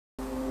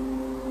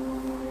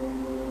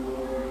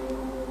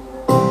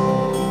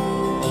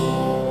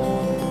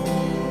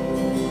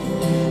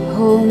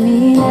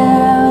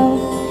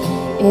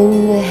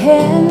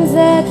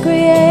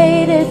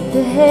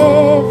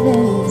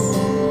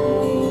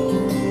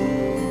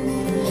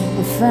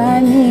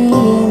find me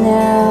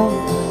now,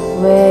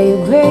 where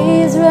your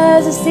grace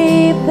rises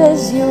deep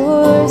as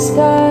your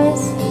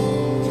scars.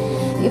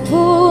 You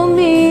pull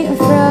me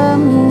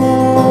from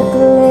the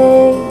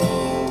clay,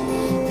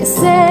 you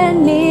set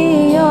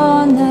me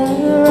on the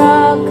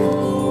rock.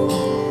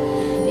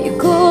 You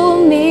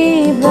call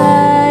me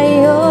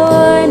by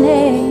your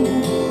name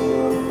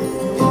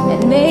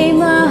and made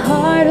my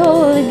heart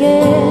whole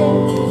again.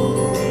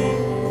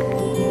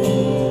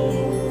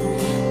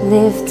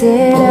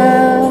 Lifted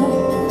up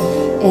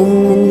in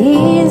the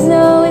knees,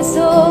 now it's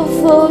all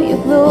for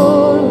your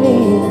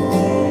glory,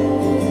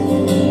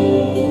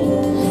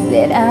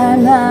 that I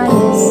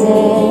might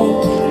sing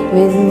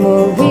with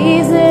more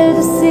reason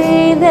to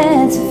see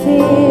than to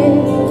fear.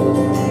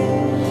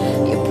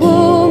 You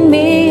pull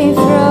me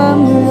from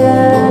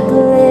the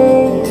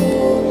clay,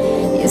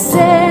 you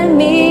set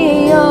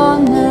me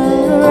on the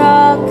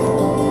rock.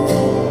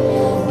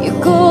 You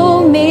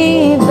call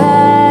me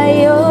by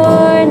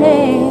your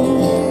name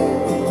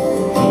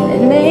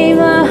and made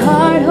my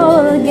heart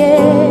whole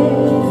again.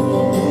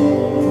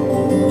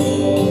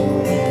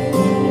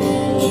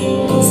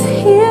 So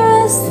here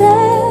I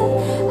stand,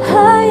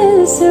 high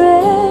in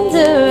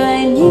surrender.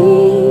 I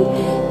need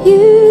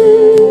you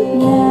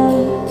now.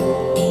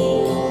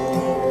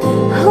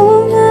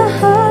 Hold my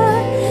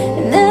heart,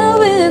 and now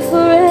and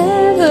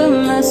forever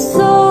my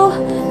soul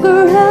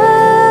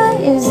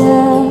cries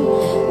out.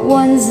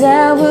 Once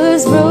I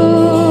was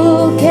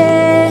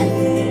broken,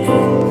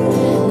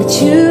 but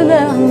you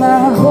love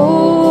my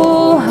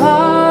whole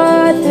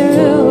heart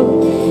through.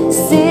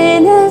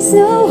 Sin has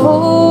no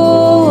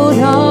hold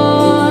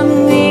on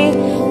me,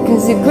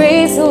 'cause your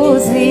grace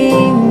holds me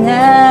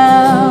now.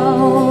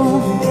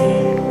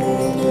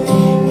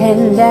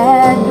 And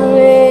that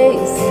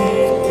grace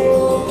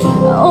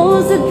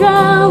owns the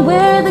ground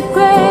where the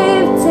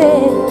grave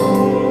did,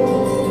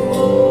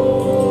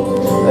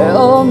 where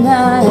all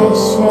my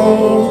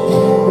shame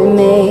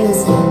remains,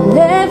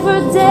 never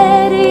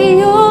dead in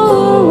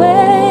your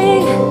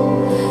way.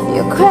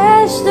 You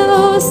crashed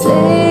those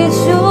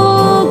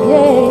facial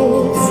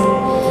gates,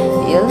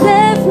 you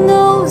left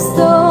no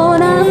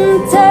stone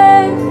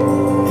unturned.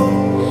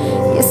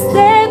 You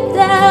stepped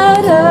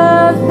out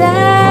of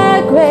that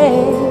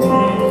grave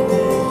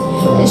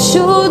and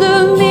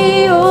shouldered me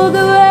all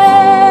the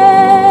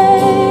way.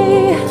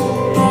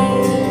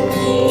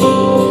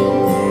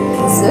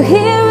 So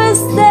here I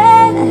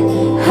stand,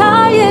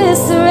 high in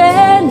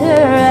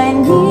surrender. I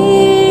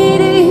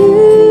need you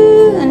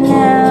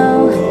now.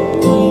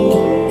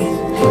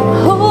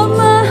 Hold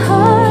my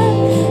heart,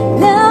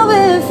 now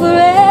and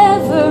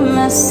forever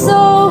my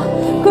soul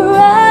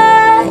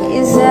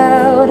cries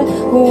out.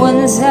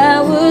 Once I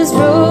was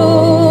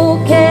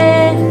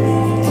broken,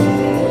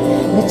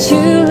 but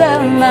you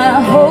love my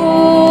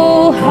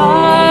whole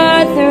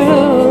heart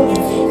through.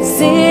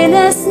 Sin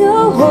has no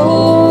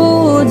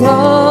hold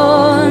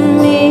on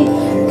me,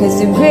 'cause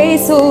your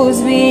grace holds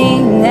me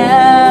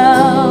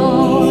now.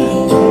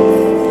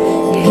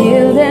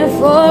 Healed and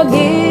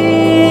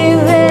forgiven,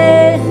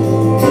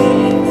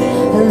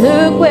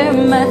 look where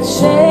my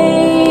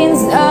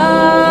chains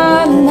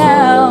are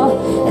now.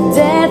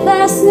 Death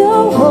has no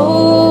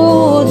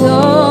hold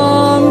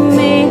on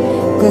me,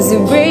 'cause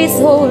your grace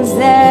holds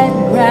that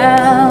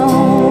ground.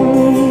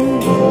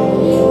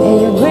 And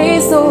your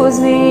grace holds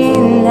me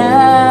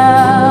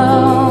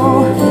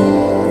now,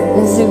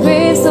 'cause your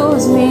grace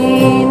holds me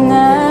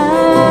now.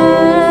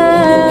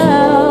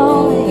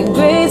 Your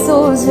grace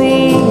holds me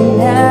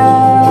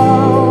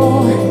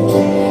now,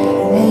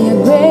 and your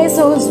grace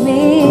holds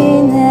me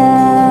now.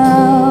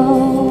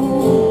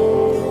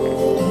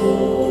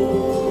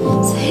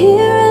 So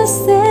here I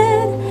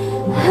stand,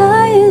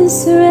 high in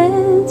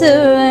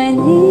surrender. I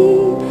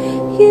need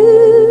you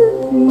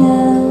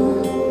now.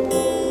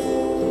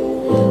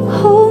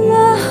 Hold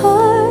my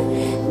heart,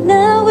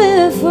 now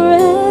and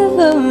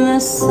forever my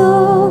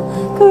soul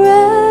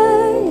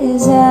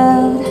cries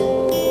out.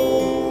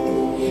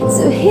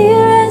 So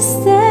here I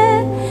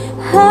stand,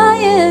 high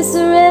in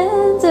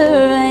surrender.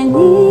 I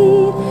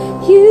need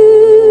you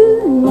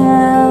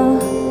now.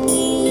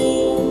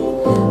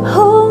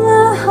 Hold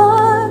my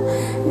heart,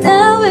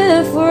 now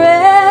and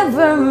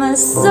forever my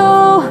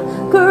soul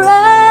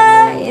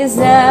cries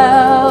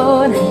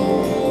out.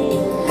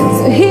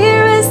 So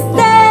here I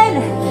stand,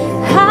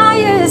 high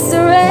in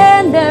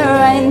surrender.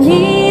 I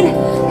need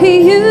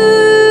you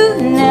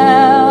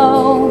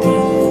now.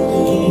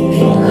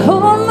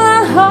 Hold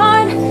my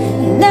heart,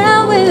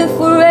 now and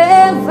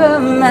forever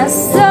my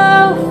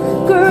soul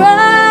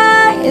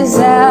cries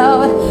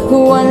out.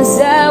 Once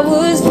I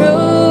was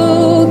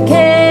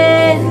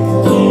broken,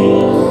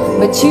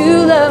 but you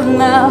love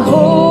my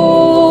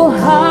whole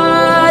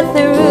heart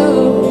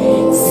through.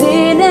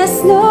 Sin has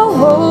no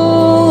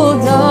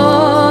hold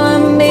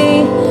on me,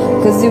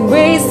 'cause your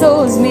grace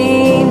holds me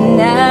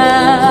now.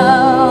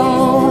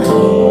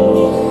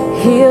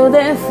 Healed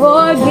and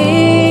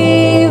forgiven,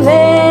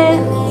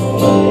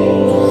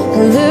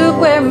 look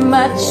where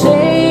my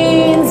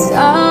chains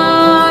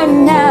are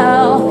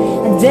now.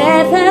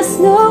 Death has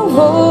no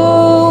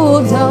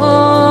hold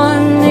on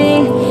me,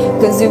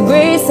 'cause as your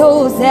grace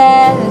holds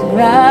that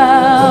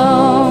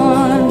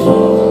ground,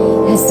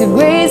 as your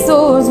grace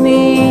holds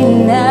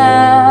me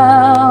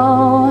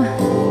now,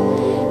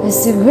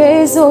 as your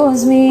grace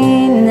holds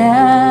me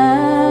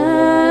now,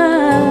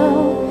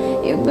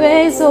 your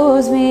grace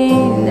holds me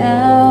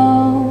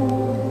now,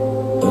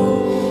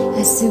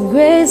 as your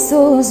grace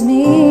holds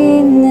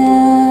me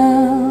now.